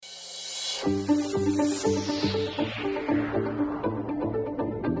Hello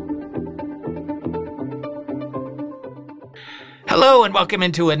and welcome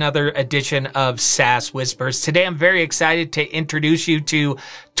into another edition of SaaS Whispers. Today I'm very excited to introduce you to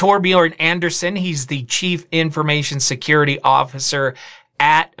Torbjorn Andersen. He's the Chief Information Security Officer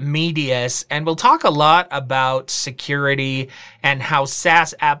at Medius, and we'll talk a lot about security and how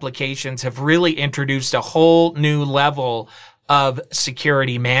SaaS applications have really introduced a whole new level of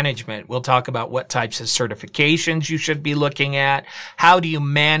security management. We'll talk about what types of certifications you should be looking at. How do you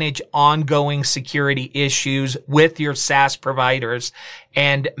manage ongoing security issues with your SaaS providers,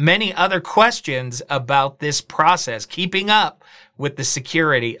 and many other questions about this process, keeping up with the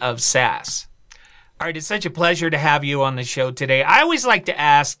security of SaaS. All right, it's such a pleasure to have you on the show today. I always like to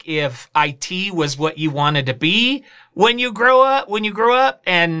ask if IT was what you wanted to be when you grew up,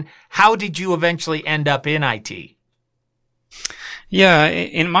 and how did you eventually end up in IT? Yeah,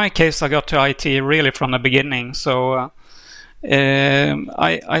 in my case, I got to IT really from the beginning. So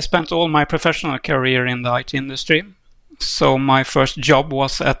I spent all my professional career in the IT industry. So my first job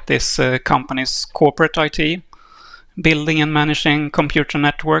was at this company's corporate IT, building and managing computer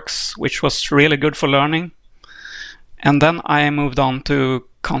networks, which was really good for learning. And then I moved on to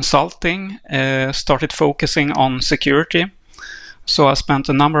consulting, started focusing on security. So I spent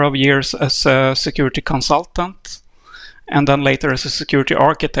a number of years as a security consultant, and then later as a security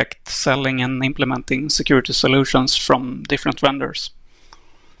architect, selling and implementing security solutions from different vendors.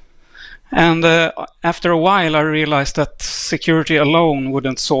 And after a while, I realized that security alone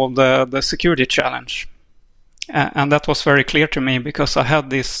wouldn't solve the security challenge. And that was very clear to me because I had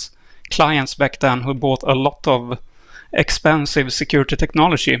these clients back then who bought a lot of expensive security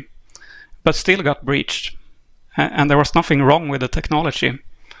technology, but still got breached. And there was nothing wrong with the technology.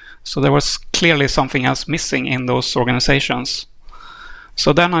 So there was clearly something else missing in those organizations.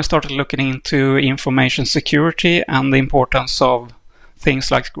 So then I started looking into information security and the importance of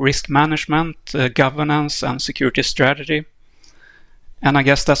things like risk management, governance, and security strategy. And I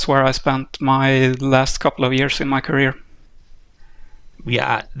guess that's where I spent my last couple of years in my career.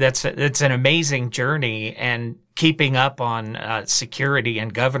 Yeah, it's an amazing journey, and keeping up on security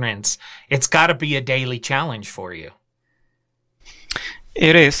and governance, it's got to be a daily challenge for you.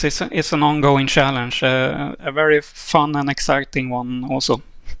 It is. It's an ongoing challenge, a very fun and exciting one also.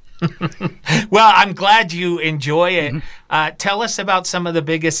 Well, I'm glad you enjoy it. Tell us about some of the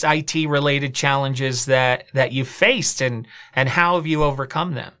biggest IT-related challenges that you've faced, and how have you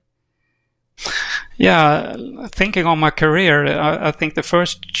overcome them? Yeah, thinking on my career, I think the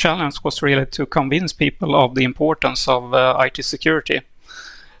first challenge was really to convince people of the importance of IT security.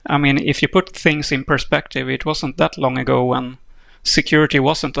 I mean, if you put things in perspective, it wasn't that long ago when security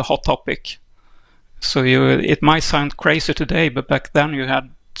wasn't a hot topic. So it might sound crazy today, but back then you had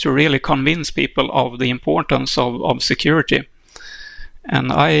to really convince people of the importance of security.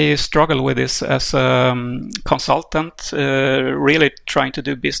 And I struggle with this as a consultant, really trying to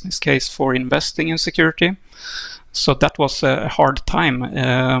do business case for investing in security. So that was a hard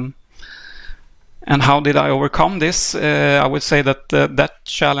time. And how did I overcome this? I would say that that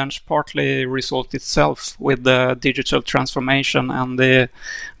challenge partly resolved itself with the digital transformation and the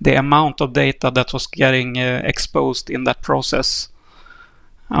amount of data that was getting exposed in that process.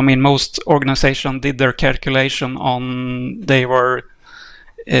 I mean, most organizations did their calculation on they were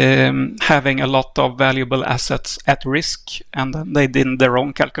having a lot of valuable assets at risk, and then they did their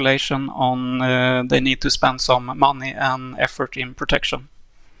own calculation on they need to spend some money and effort in protection.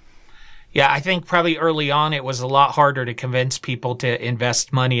 Yeah, I think probably early on it was a lot harder to convince people to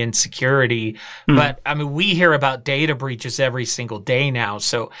invest money in security. But I mean, we hear about data breaches every single day now.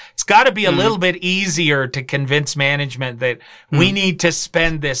 So it's got to be a little bit easier to convince management that we need to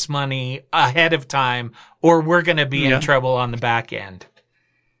spend this money ahead of time, or we're going to be in trouble on the back end.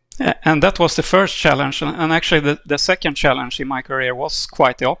 And that was the first challenge. And actually the second challenge in my career was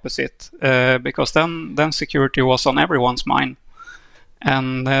quite the opposite, because then security was on everyone's mind.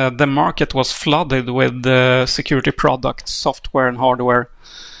 And the market was flooded with security products, software and hardware.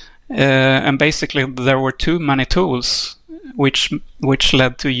 And basically there were too many tools, which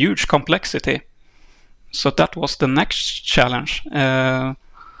led to huge complexity. So that was the next challenge. And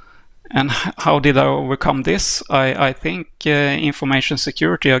how did I overcome this? I think information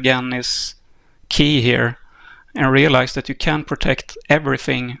security again is key here, and realize that you can't protect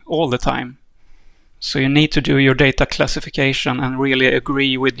everything all the time. So you need to do your data classification and really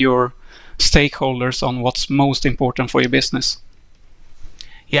agree with your stakeholders on what's most important for your business.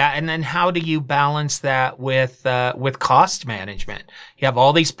 Yeah, and then how do you balance that with cost management? You have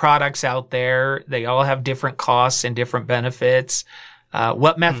all these products out there; they all have different costs and different benefits.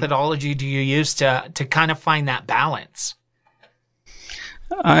 What methodology do you use to kind of find that balance?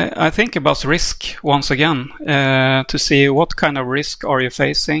 I think about risk once again, to see what kind of risk are you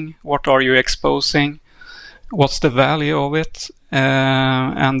facing, what are you exposing, what's the value of it,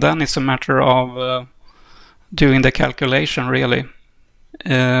 and then it's a matter of doing the calculation really.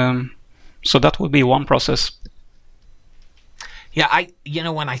 So that would be one process.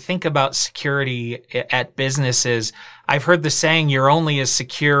 Yeah, when I think about security at businesses, I've heard the saying, you're only as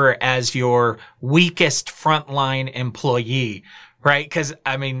secure as your weakest frontline employee, right? Because,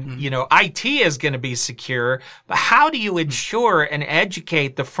 IT is going to be secure, but how do you ensure and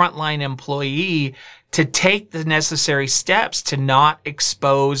educate the frontline employee to take the necessary steps to not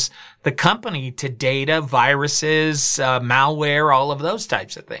expose the company to data, viruses, malware, all of those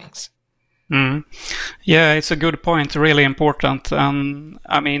types of things? Yeah, it's a good point, really important.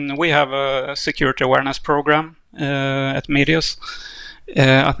 We have a security awareness program at Medius.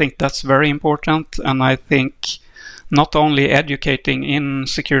 I think that's very important, and I think not only educating in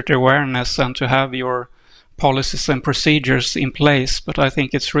security awareness and to have your policies and procedures in place, but I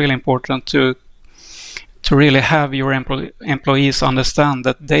think it's really important to really have your employees understand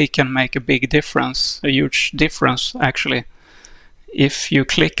that they can make a big difference, a huge difference actually. If you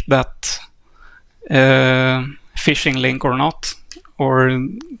click that phishing link or not, or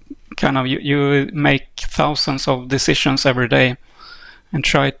kind of you make thousands of decisions every day, and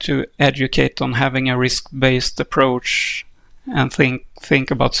try to educate on having a risk-based approach and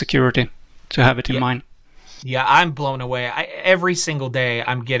think about security, to have it in mind. Yeah, I'm blown away. Every single day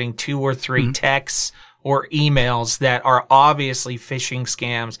I'm getting 2 or 3 texts or emails that are obviously phishing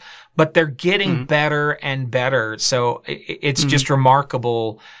scams, but they're getting better and better. So it's just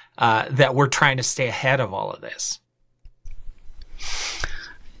remarkable that we're trying to stay ahead of all of this.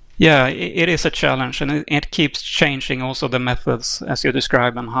 Yeah, it is a challenge, and it keeps changing also the methods, as you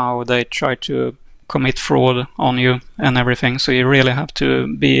describe, and how they try to commit fraud on you and everything. So you really have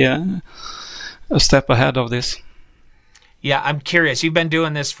to be a step ahead of this. Yeah, I'm curious. You've been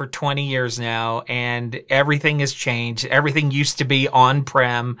doing this for 20 years now, and everything has changed. Everything used to be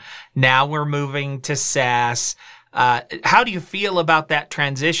on-prem. Now we're moving to SaaS. How do you feel about that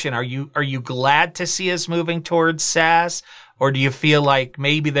transition? Are you glad to see us moving towards SaaS, or do you feel like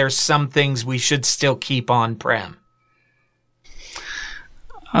maybe there's some things we should still keep on-prem?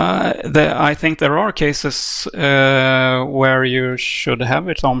 I think there are cases where you should have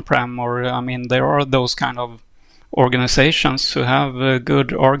it on-prem, or there are those kind of organizations who have a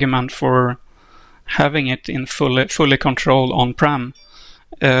good argument for having it in fully control on-prem,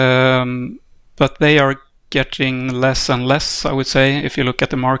 but they are getting less and less, I would say, if you look at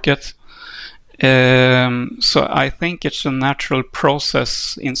the market. So I think it's a natural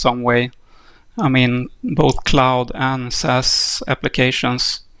process in some way. Both cloud and SaaS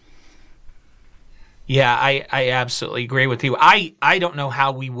applications. Yeah, I absolutely agree with you. I don't know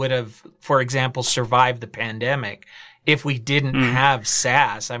how we would have, for example, survived the pandemic if we didn't have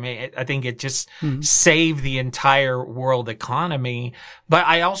SaaS. I think it just saved the entire world economy. But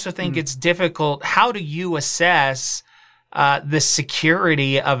I also think it's difficult. How do you assess the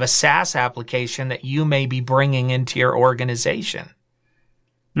security of a SaaS application that you may be bringing into your organization?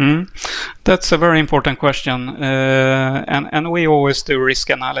 That's a very important question. And we always do risk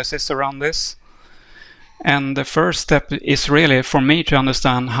analysis around this. And the first step is really for me to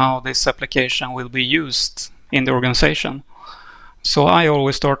understand how this application will be used in the organization. So I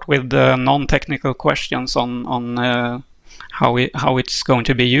always start with the non-technical questions on how it's going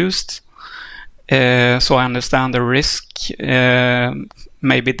to be used. So I understand the risk,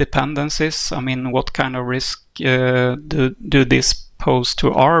 maybe dependencies. What kind of risk do this pose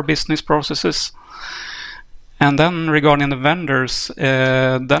to our business processes? And then regarding the vendors,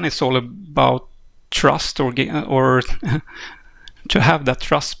 then it's all about trust or to have that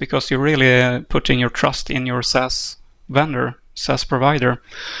trust, because you're really putting your trust in your SaaS vendor, SaaS provider.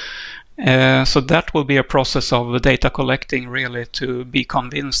 So that will be a process of data collecting, really, to be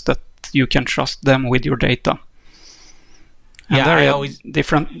convinced that you can trust them with your data. And yeah, I always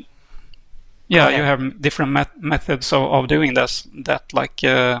different. Yeah, you have different methods of doing this. That like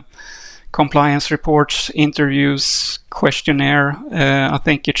compliance reports, interviews, questionnaire. I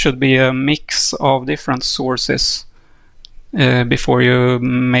think it should be a mix of different sources before you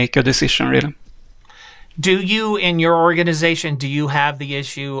make a decision, really. Do you, in your organization, do you have the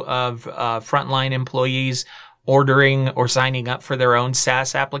issue of frontline employees ordering or signing up for their own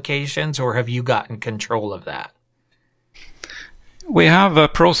SaaS applications, or have you gotten control of that? We have a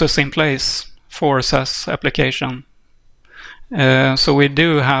process in place for SaaS application. So we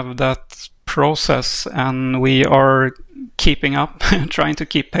do have that process, and we are keeping up, trying to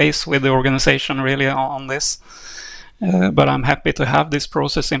keep pace with the organization really on this. But I'm happy to have this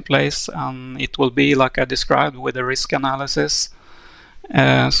process in place, and it will be like I described with the risk analysis.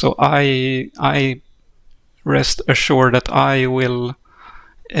 So I rest assured that I will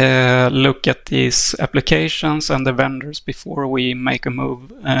look at these applications and the vendors before we make a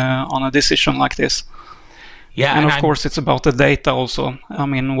move on a decision like this. Yeah, and of course it's about the data also. I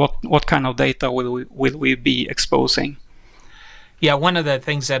mean, what kind of data will we be exposing? Yeah, one of the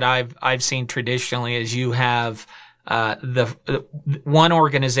things that I've seen traditionally is you have the one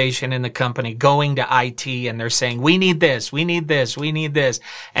organization in the company going to IT and they're saying, we need this, we need this, we need this.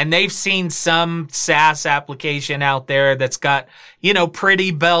 And they've seen some SaaS application out there that's got,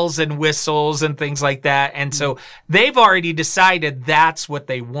 pretty bells and whistles and things like that. And so they've already decided that's what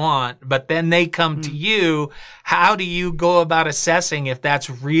they want, but then they come to you. How do you go about assessing if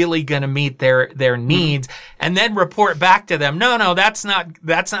that's really going to meet their needs, and then report back to them? No, that's not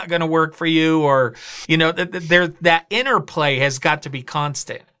going to work for you. Or, that interplay has got to be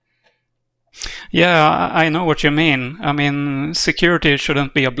constant. Yeah, I know what you mean. I mean, security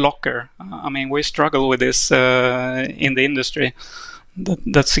shouldn't be a blocker. I mean, we struggle with this in the industry,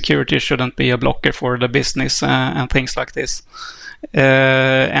 that security shouldn't be a blocker for the business and things like this.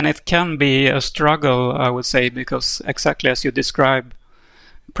 And it can be a struggle, I would say, because exactly as you describe,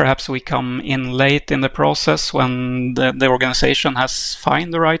 perhaps we come in late in the process when the organization has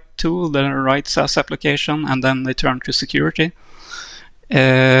found the right tool, the right SaaS application, and then they turn to security.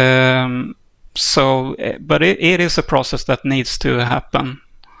 But it is a process that needs to happen.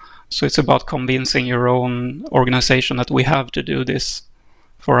 So it's about convincing your own organization that we have to do this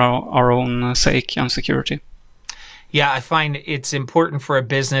for our own sake and security. Yeah, I find it's important for a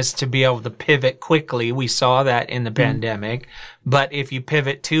business to be able to pivot quickly. We saw that in the pandemic. But if you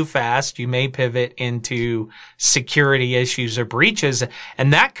pivot too fast, you may pivot into security issues or breaches,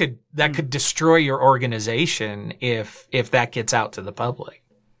 and that could destroy your organization if that gets out to the public.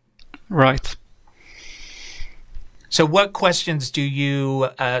 Right. So what questions do you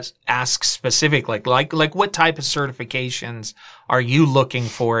ask specifically? Like what type of certifications are you looking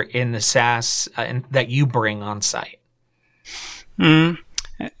for in the SaaS that you bring on site?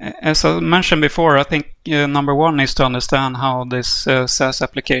 As I mentioned before, I think number one is to understand how this SaaS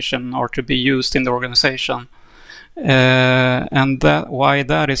application are to be used in the organization. And why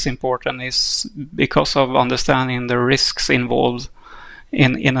that is important is because of understanding the risks involved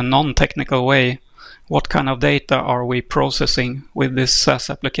in a non-technical way. What kind of data are we processing with this SaaS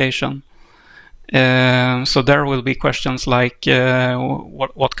application? So there will be questions like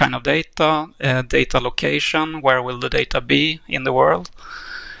what kind of data, data location, where will the data be in the world?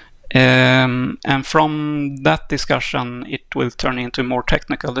 And from that discussion, it will turn into more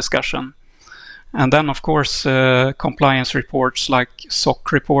technical discussion. And then, of course, compliance reports like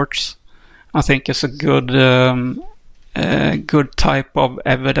SOC reports, I think is a good type of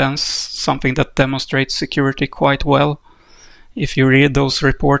evidence, something that demonstrates security quite well. If you read those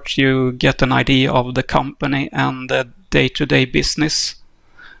reports, you get an idea of the company and the day-to-day business.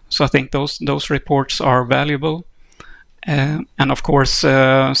 So I think those reports are valuable. And of course,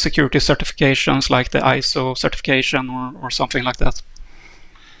 security certifications like the ISO certification or something like that.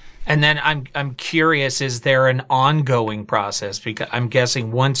 And then I'm curious, is there an ongoing process? Because I'm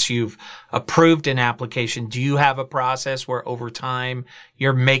guessing once you've approved an application, do you have a process where over time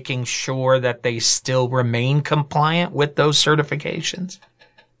you're making sure that they still remain compliant with those certifications?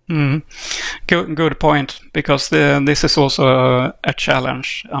 Good point, because this is also a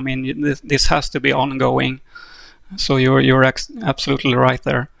challenge. I mean, this has to be ongoing. So you're absolutely right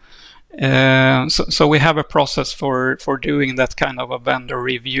there. So we have a process for doing that kind of a vendor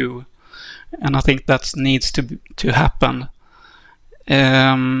review, and I think that needs to happen.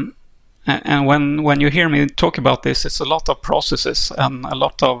 And when you hear me talk about this, it's a lot of processes and a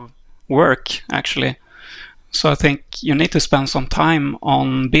lot of work actually. So I think you need to spend some time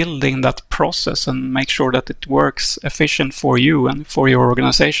on building that process and make sure that it works efficient for you and for your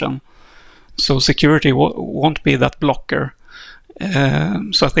organization. So security won't be that blocker.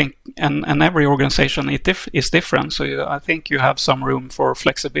 So I think, and every organization is different. So I think you have some room for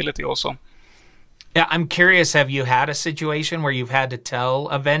flexibility also. Yeah, I'm curious, have you had a situation where you've had to tell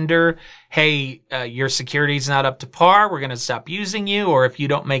a vendor, hey, your security is not up to par, we're going to stop using you, or if you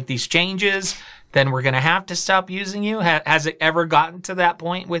don't make these changes, then we're going to have to stop using you? Has it ever gotten to that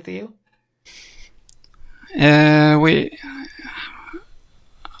point with you?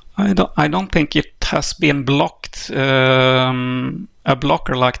 I don't think it has been blocked, a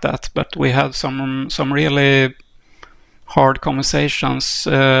blocker like that, but we had some really hard conversations,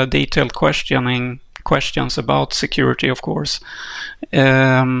 detailed questions about security, of course.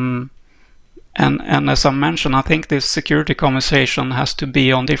 And as I mentioned, I think this security conversation has to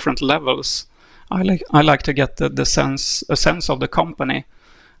be on different levels. I like to get a sense of the company,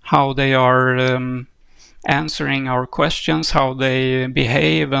 how they are answering our questions, how they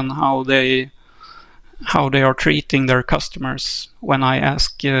behave, and how they are treating their customers when I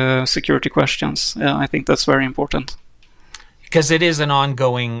ask security questions. I think that's very important. Because it is an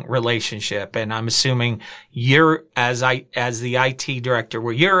ongoing relationship, and I'm assuming you're as the IT director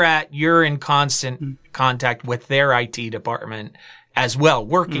where you're in constant contact with their IT department as well,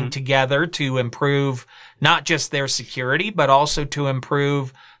 working together to improve not just their security, but also to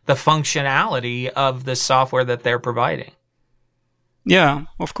improve the functionality of the software that they're providing. Yeah,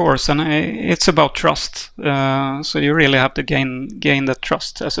 of course, and it's about trust. So you really have to gain that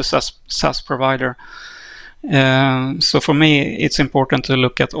trust as a SaaS provider. So for me, it's important to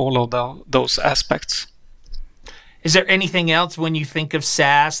look at all of those aspects. Is there anything else when you think of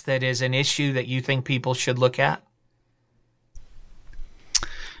SaaS that is an issue that you think people should look at?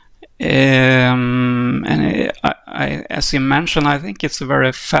 And as you mentioned, I think it's a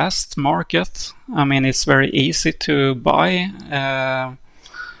very fast market. I mean, it's very easy to buy,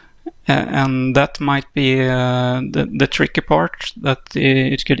 and that might be the tricky part, that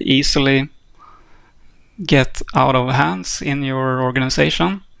it could easily get out of hands in your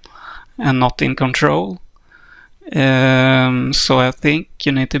organization and not in control. So I think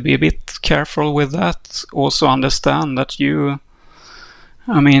you need to be a bit careful with that. Also understand that you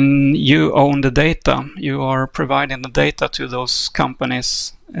own the data. You are providing the data to those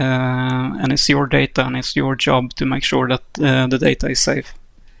companies, and it's your data, and it's your job to make sure that the data is safe.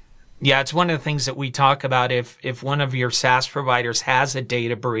 Yeah, it's one of the things that we talk about. If one of your SaaS providers has a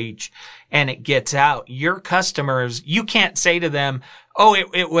data breach and it gets out, your customers, you can't say to them, oh,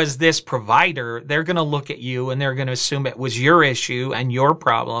 it was this provider. They're going to look at you and they're going to assume it was your issue and your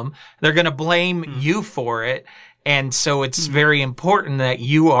problem. They're going to blame you for it. And so it's very important that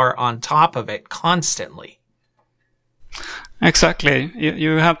you are on top of it constantly. Exactly.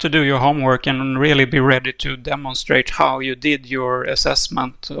 You have to do your homework and really be ready to demonstrate how you did your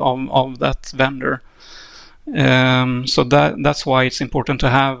assessment of that vendor. So that's why it's important to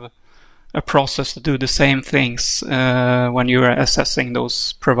have a process to do the same things when you are assessing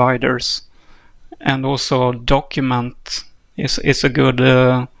those providers. And also document is a good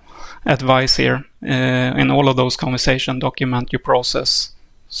advice here. In all of those conversations, document your process,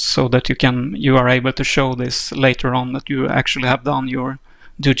 so that you are able to show this later on, that you actually have done your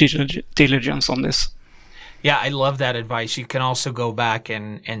due diligence on this. Yeah, I love that advice. You can also go back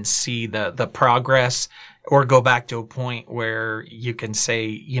and see the progress, or go back to a point where you can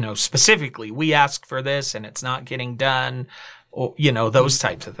say, specifically, we asked for this and it's not getting done, or, those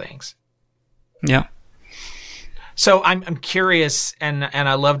types of things. Yeah. So I'm curious, and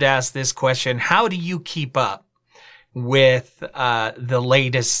I love to ask this question: how do you keep up with the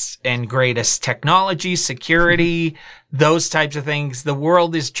latest and greatest technology, security, those types of things? The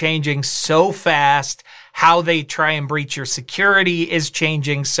world is changing so fast. How they try and breach your security is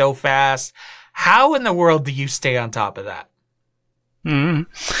changing so fast. How in the world do you stay on top of that?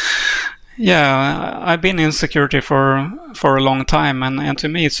 Yeah, I've been in security for a long time, and to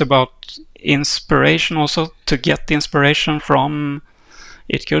me it's about inspiration also, to get the inspiration from.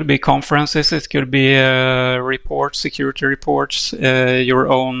 It could be conferences, it could be reports, security reports, your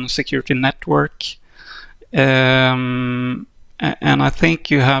own security network. And I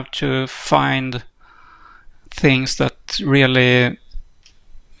think you have to find things that really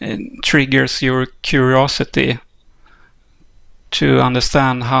triggers your curiosity to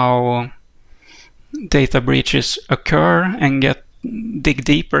understand how data breaches occur, and dig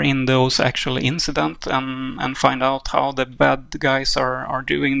deeper in those actual incidents, and find out how the bad guys are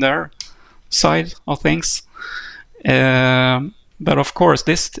doing their side of things. But of course,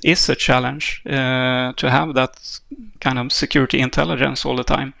 this is a challenge to have that kind of security intelligence all the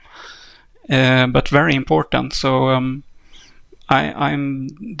time, but very important. So I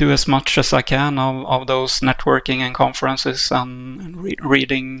do as much as I can of those networking and conferences, and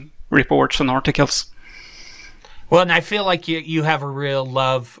reading reports and articles. Well, and I feel like you have a real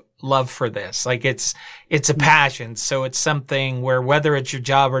love for this. Like it's a passion. So it's something where, whether it's your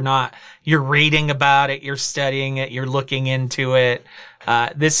job or not, you're reading about it, you're studying it, you're looking into it.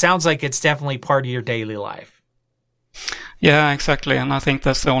 This sounds like it's definitely part of your daily life. Yeah, exactly. And I think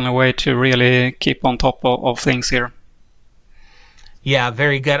that's the only way to really keep on top of things here. Yeah,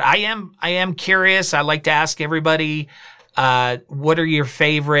 very good. I am curious. I like to ask everybody what are your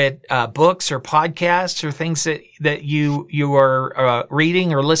favorite books or podcasts or things that you are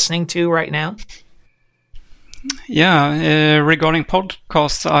reading or listening to right now? Yeah, regarding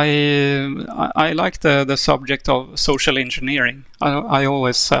podcasts, I like the subject of social engineering. I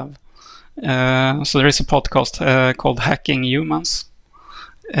always have. So there is a podcast called Hacking Humans,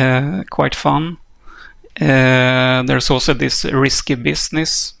 quite fun. There's also this Risky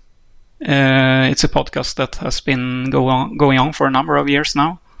Business. It's a podcast that has been going on for a number of years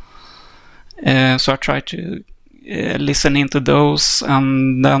now. So I try to listen into those,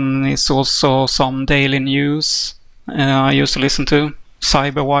 and then it's also some daily news. I used to listen to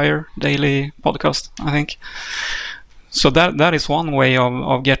Cyberwire daily podcast, I think. So that is one way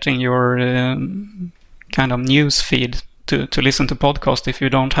of getting your kind of news feed to listen to podcast if you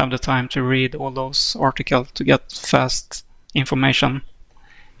don't have the time to read all those articles to get fast information.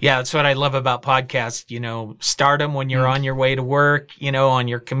 Yeah, that's what I love about podcasts. Start them when you're on your way to work, on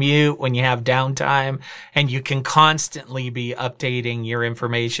your commute, when you have downtime, and you can constantly be updating your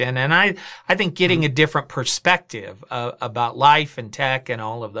information. And I think getting a different perspective about life and tech and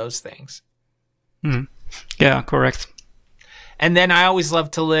all of those things. Yeah, correct. And then I always love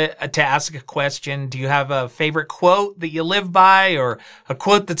to ask a question. Do you have a favorite quote that you live by, or a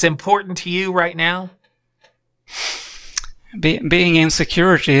quote that's important to you right now? Being in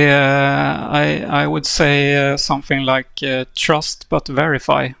security, I would say something like trust but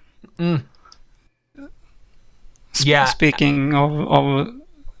verify. Yeah. Speaking of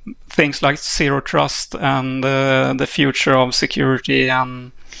things like zero trust and the future of security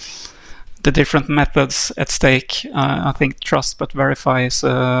and the different methods at stake, I think trust but verify is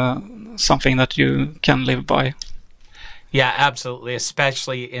something that you can live by. Yeah, absolutely,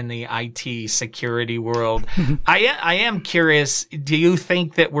 especially in the IT security world. I am curious, do you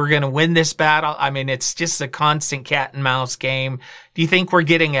think that we're going to win this battle? I mean, it's just a constant cat and mouse game. Do you think we're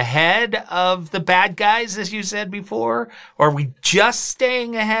getting ahead of the bad guys, as you said before? Or are we just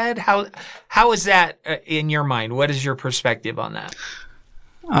staying ahead? How is that in your mind? What is your perspective on that?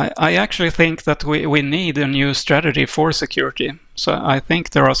 I actually think that we need a new strategy for security. So I think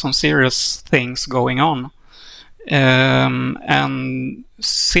there are some serious things going on. And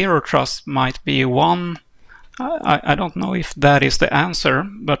zero trust might be one. I don't know if that is the answer,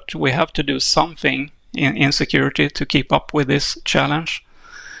 but we have to do something in security to keep up with this challenge.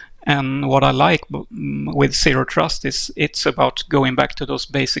 And what I like with zero trust is it's about going back to those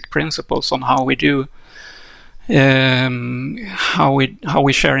basic principles on how we do, how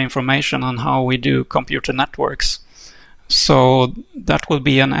we share information and how we do computer networks. So that will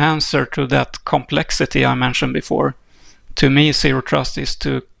be an answer to that complexity I mentioned before. To me, zero trust is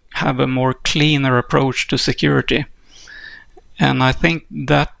to have a more cleaner approach to security. And I think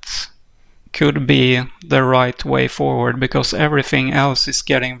that could be the right way forward, because everything else is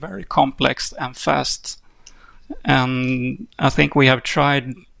getting very complex and fast. And I think we have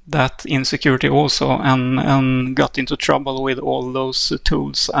tried that in security also and got into trouble with all those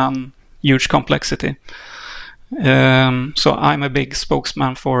tools and huge complexity. So I'm a big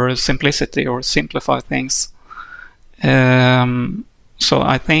spokesman for simplicity, or simplify things. So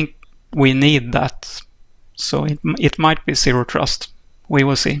I think we need that. So it might be zero trust. We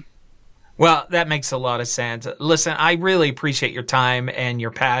will see. Well, that makes a lot of sense. Listen, I really appreciate your time and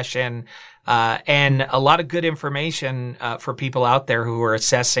your passion, and a lot of good information for people out there who are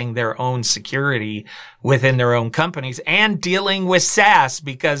assessing their own security within their own companies and dealing with SaaS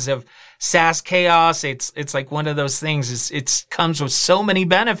because of SaaS chaos. It's like one of those things. It comes with so many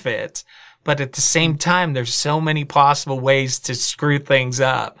benefits, but at the same time, there's so many possible ways to screw things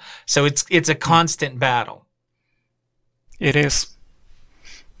up. So it's a constant battle. It is.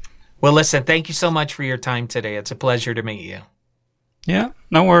 Well, listen, thank you so much for your time today. It's a pleasure to meet you. Yeah,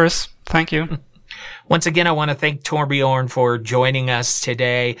 no worries. Thank you. Once again, I want to thank Torbjorn for joining us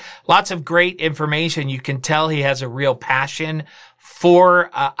today. Lots of great information. You can tell he has a real passion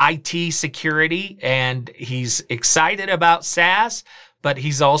for IT security, and he's excited about SaaS, but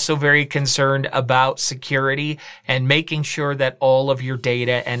he's also very concerned about security and making sure that all of your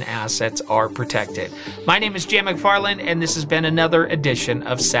data and assets are protected. My name is Jay McFarland, and this has been another edition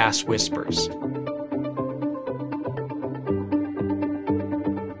of SaaS Whispers.